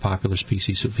they're a popular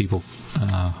species, so people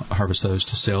harvest those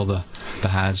to sell the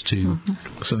hides to.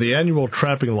 So the annual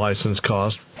trapping license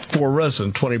cost for a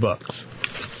resident $20,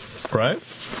 right?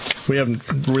 We haven't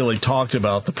really talked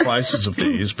about the prices of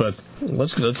these, but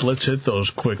let's hit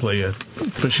those quickly. A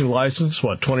fishing license,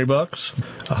 what, $20?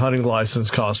 A hunting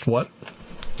license costs what?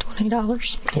 $20.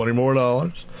 $20 more.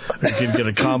 You can get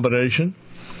a combination.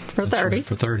 For 30.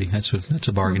 For 30. That's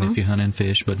a bargain if you hunt and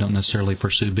fish, but don't necessarily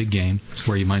pursue big game,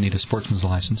 where you might need a sportsman's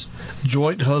license.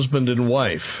 Joint husband and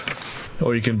wife.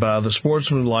 Or you can buy the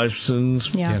sportsman's license.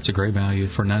 Yeah, it's a great value.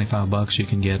 For $95, you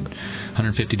can get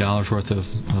 $150 worth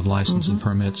of license and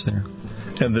permits there.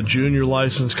 And the junior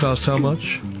license costs how much?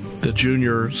 The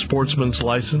junior sportsman's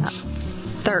license?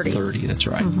 30. 30, that's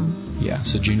right. Yeah,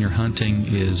 so junior hunting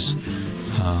is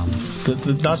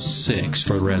that's 6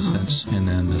 for residents, and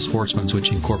then the sportsman's,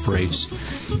 which incorporates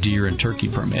deer and turkey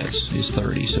permits, is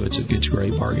 30. So it's a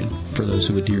great bargain for those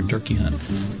who would deer and turkey hunt.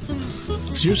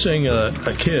 So you're saying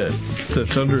a kid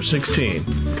that's under 16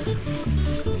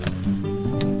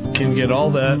 can get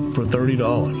all that for $30?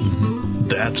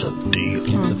 That's a deal.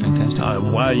 It's a fantastic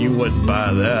why you wouldn't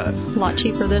buy that? A lot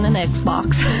cheaper than an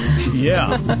Xbox.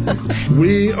 Yeah.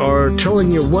 We are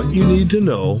telling you what you need to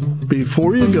know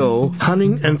before you go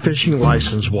hunting and fishing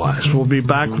license-wise. We'll be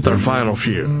back with our final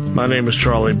few. My name is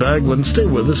Charlie Bagland. Stay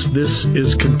with us. This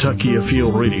is Kentucky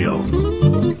Afield Radio.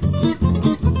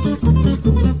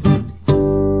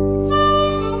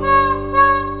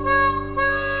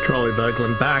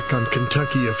 Bagland back on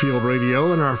Kentucky Afield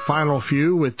Radio in our final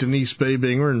few with Denise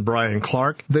Baybinger and Brian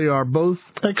Clark. They are both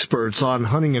experts on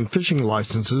hunting and fishing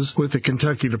licenses with the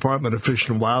Kentucky Department of Fish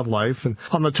and Wildlife. And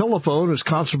on the telephone is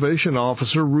Conservation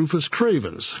Officer Rufus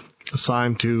Cravens,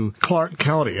 assigned to Clark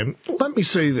County. And let me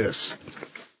say this.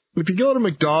 If you go to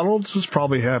McDonald's, this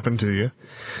probably happened to you.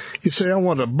 You say, I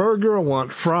want a burger, I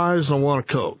want fries, I want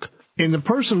a Coke. And the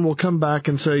person will come back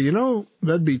and say,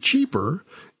 that'd be cheaper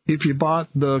if you bought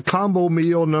the combo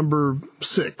meal number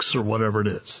 6 or whatever it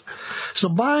is. So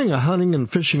buying a hunting and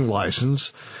fishing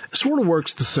license sort of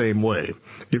works the same way.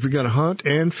 If you're going to hunt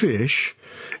and fish,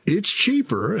 it's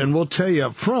cheaper, and we'll tell you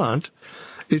up front,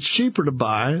 it's cheaper to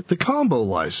buy the combo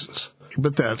license.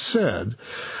 But that said,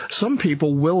 some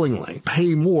people willingly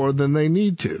pay more than they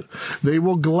need to. They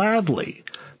will gladly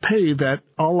pay that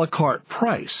a la carte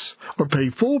price or pay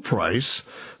full price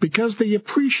because they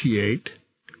appreciate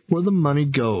where the money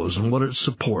goes and what it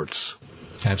supports.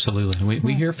 Absolutely.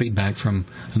 We hear feedback from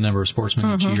a number of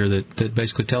sportsmen each year that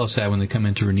basically tell us that when they come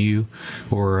in to renew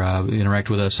or interact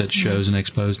with us at shows and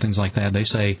expos, things like that. They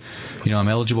say, I'm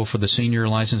eligible for the senior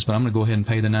license, but I'm going to go ahead and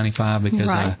pay the $95 because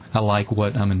I like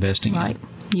what I'm investing in.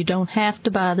 You don't have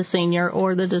to buy the senior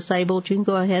or the disabled. You can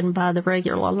go ahead and buy the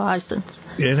regular license.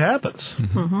 It happens.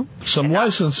 Some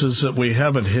licenses that we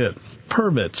haven't hit.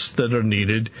 Permits that are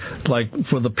needed, like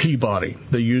for the Peabody,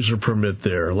 the user permit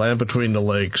there, Land Between the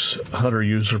Lakes, hunter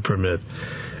user permit.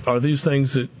 Are these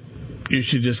things that you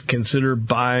should just consider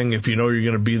buying if you know you're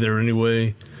going to be there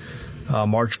anyway,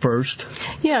 March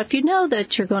 1st? Yeah, if you know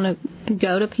that you're going to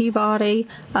go to Peabody,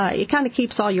 it kind of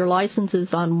keeps all your licenses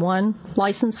on one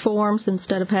license forms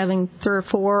instead of having 3 or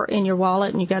 4 in your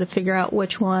wallet, and you got to figure out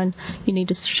which one you need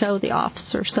to show the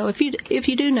officer. So if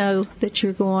you do know that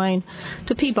you're going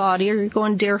to Peabody or you're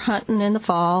going deer hunting in the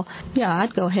fall,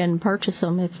 I'd go ahead and purchase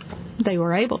them if they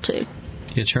were able to.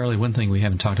 Yeah, Charlie, one thing we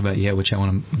haven't talked about yet, which I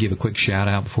want to give a quick shout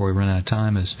out before we run out of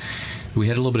time, is we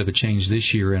had a little bit of a change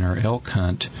this year in our elk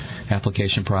hunt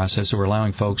application process. So we're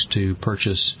allowing folks to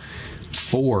purchase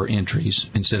 4 entries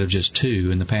instead of just 2.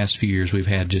 In the past few years, we've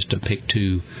had just a pick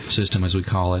 2 system, as we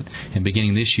call it. And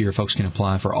beginning this year, folks can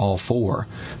apply for all 4.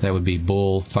 That would be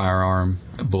bull, firearm,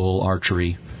 bull,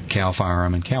 archery, cow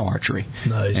firearm, and cow archery.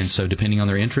 Nice. And so depending on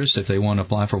their interest, if they want to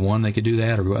apply for 1, they could do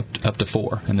that, or go up to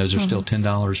 4. And those are still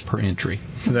 $10 per entry.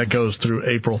 And that goes through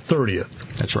April 30th.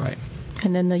 That's right.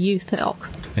 And then the youth elk.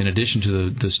 In addition to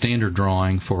the standard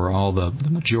drawing for all the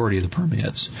majority of the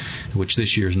permits, which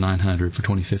this year is 900 for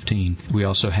 2015, we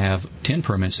also have 10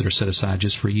 permits that are set aside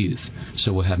just for youth.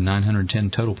 So we'll have 910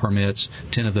 total permits,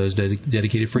 10 of those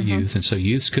dedicated for youth. And so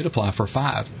youths could apply for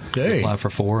 5. Apply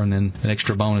for 4, and then an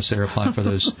extra bonus there, apply for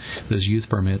those youth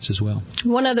permits as well.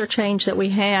 One other change that we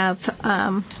have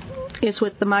is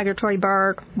with the migratory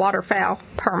bird waterfowl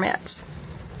permits.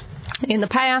 In the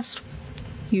past,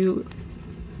 you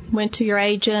went to your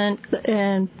agent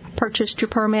and purchased your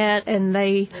permit, and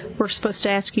they were supposed to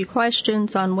ask you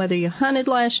questions on whether you hunted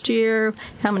last year,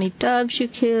 how many doves you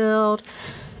killed,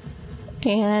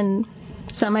 and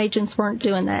some agents weren't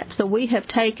doing that. So we have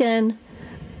taken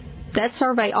that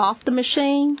survey off the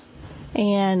machine,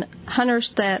 and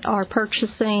hunters that are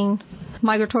purchasing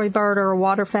migratory bird or a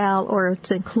waterfowl, or it's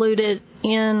included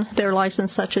in their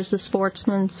license, such as the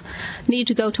sportsman's, need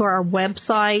to go to our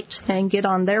website and get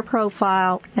on their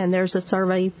profile, and there's a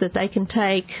survey that they can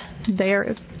take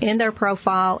there in their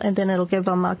profile, and then it'll give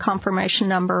them a confirmation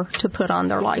number to put on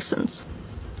their license.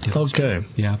 Okay.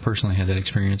 Yeah, I personally had that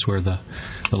experience where the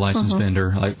license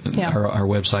vendor, our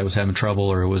website was having trouble,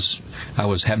 or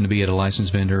I happened to be at a license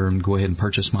vendor and go ahead and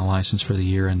purchase my license for the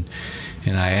year, and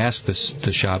I asked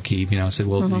the shopkeep, I said,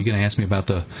 well, you're going to ask me about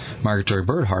the migratory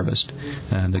bird harvest.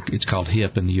 It's called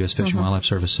HIP in the U.S. Fish and Wildlife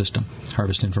Service system,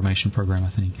 Harvest Information Program,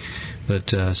 I think.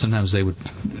 But sometimes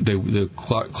the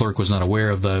clerk was not aware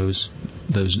of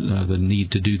the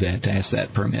need to do that, to ask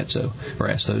that permit, or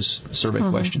ask those survey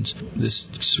questions. This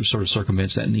sort of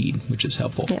circumvents that need, which is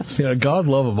helpful. Yes. Yeah, God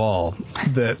love of all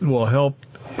that will help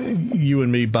you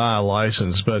and me buy a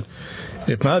license, but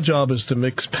if my job is to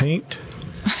mix paint,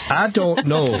 I don't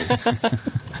know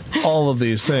all of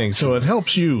these things. So it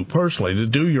helps you personally to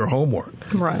do your homework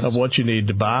of what you need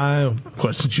to buy,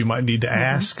 questions you might need to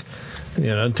ask.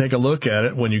 And take a look at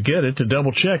it when you get it to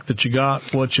double check that you got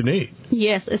what you need.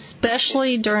 Yes,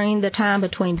 especially during the time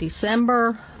between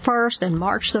December 1st and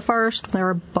March the 1st,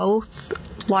 where both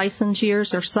license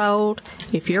years are sold.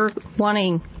 If you're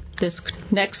wanting this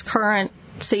next current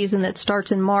season that starts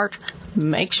in March,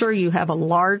 make sure you have a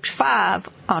large 5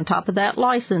 on top of that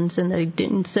license, and they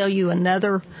didn't sell you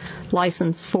another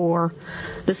license for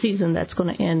the season that's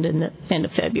going to end in the end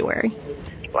of February.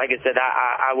 Like I said,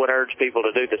 I would urge people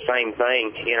to do the same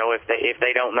thing. If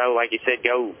they don't know, like you said,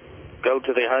 go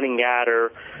to the hunting guide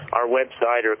or our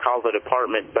website or call the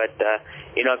department. But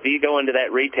if you go into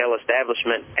that retail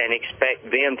establishment and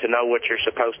expect them to know what you're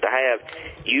supposed to have,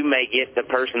 you may get the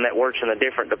person that works in a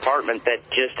different department that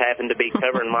just happened to be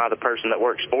covering while the person that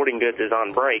works sporting goods is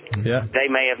on break. Yeah. They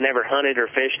may have never hunted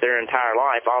or fished their entire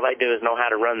life. All they do is know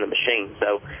how to run the machine.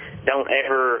 So don't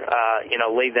ever,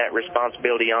 leave that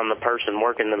responsibility on the person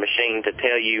working the machine to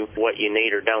tell you what you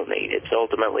need or don't need. It's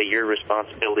ultimately your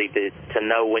responsibility to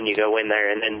know when you go in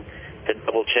there and then to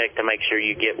double check to make sure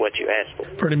you get what you asked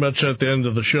for. Pretty much at the end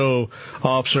of the show,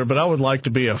 officer, but I would like to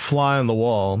be a fly on the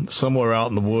wall somewhere out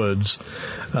in the woods,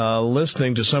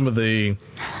 listening to some of the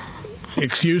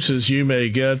excuses you may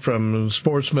get from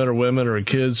sportsmen or women or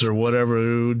kids or whatever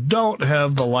who don't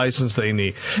have the license they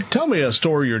need. Tell me a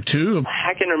story or two.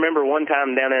 I can remember one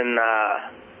time down in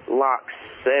Loch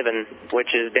I-7,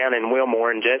 which is down in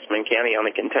Wilmore in Jessamine County on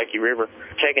the Kentucky River,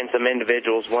 checking some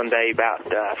individuals one day about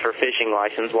for fishing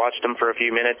license. Watched them for a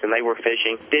few minutes, and they were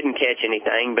fishing. Didn't catch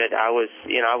anything, but I was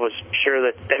sure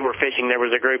that they were fishing. There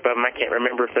was a group of them. I can't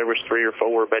remember if there was 3 or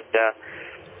 4, but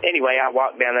anyway, I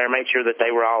walked down there, made sure that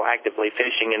they were all actively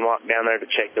fishing, and walked down there to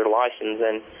check their license,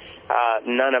 and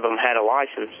none of them had a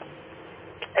license.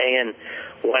 And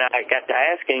when I got to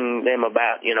asking them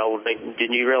about,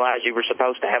 did you realize you were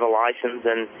supposed to have a license?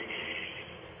 And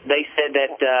they said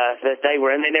that they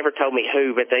were, and they never told me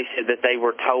who, but they said that they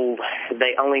were told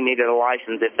they only needed a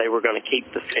license if they were going to keep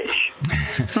the fish.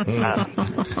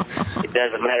 It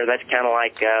doesn't matter. That's kind of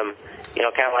like,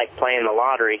 playing the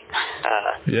lottery.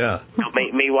 Yeah.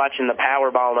 Me watching the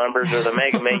Powerball numbers or the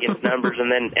Mega Millions numbers,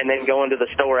 and then going to the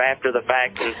store after the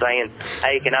fact and saying,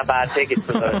 "Hey, can I buy a ticket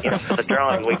for the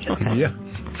drawing?" Yeah.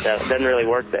 So it doesn't really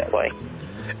work that way.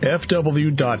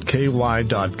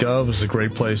 fw.ky.gov is a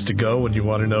great place to go when you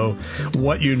want to know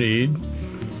what you need.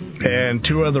 And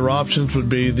 2 other options would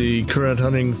be the Current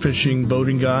Hunting, Fishing,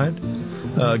 Boating Guides,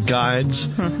 and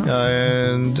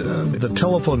the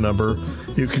telephone number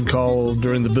you can call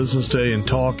during the business day and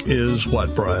talk is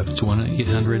what, Brian? It's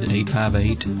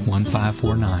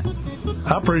 1-800-858-1549.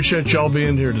 I appreciate y'all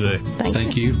being here today.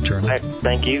 Thank you, Charlie.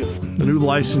 Thank you. The new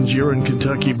license year in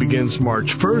Kentucky begins March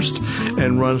 1st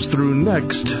and runs through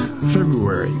next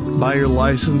February. Buy your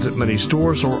license at many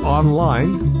stores or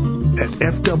online at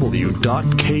fw.ky.gov.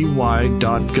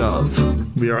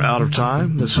 We are out of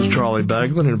time. This is Charlie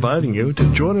Bagman inviting you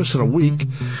to join us in a week,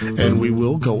 and we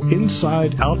will go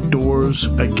inside outdoors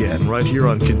again right here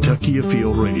on Kentucky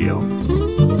Afield Radio.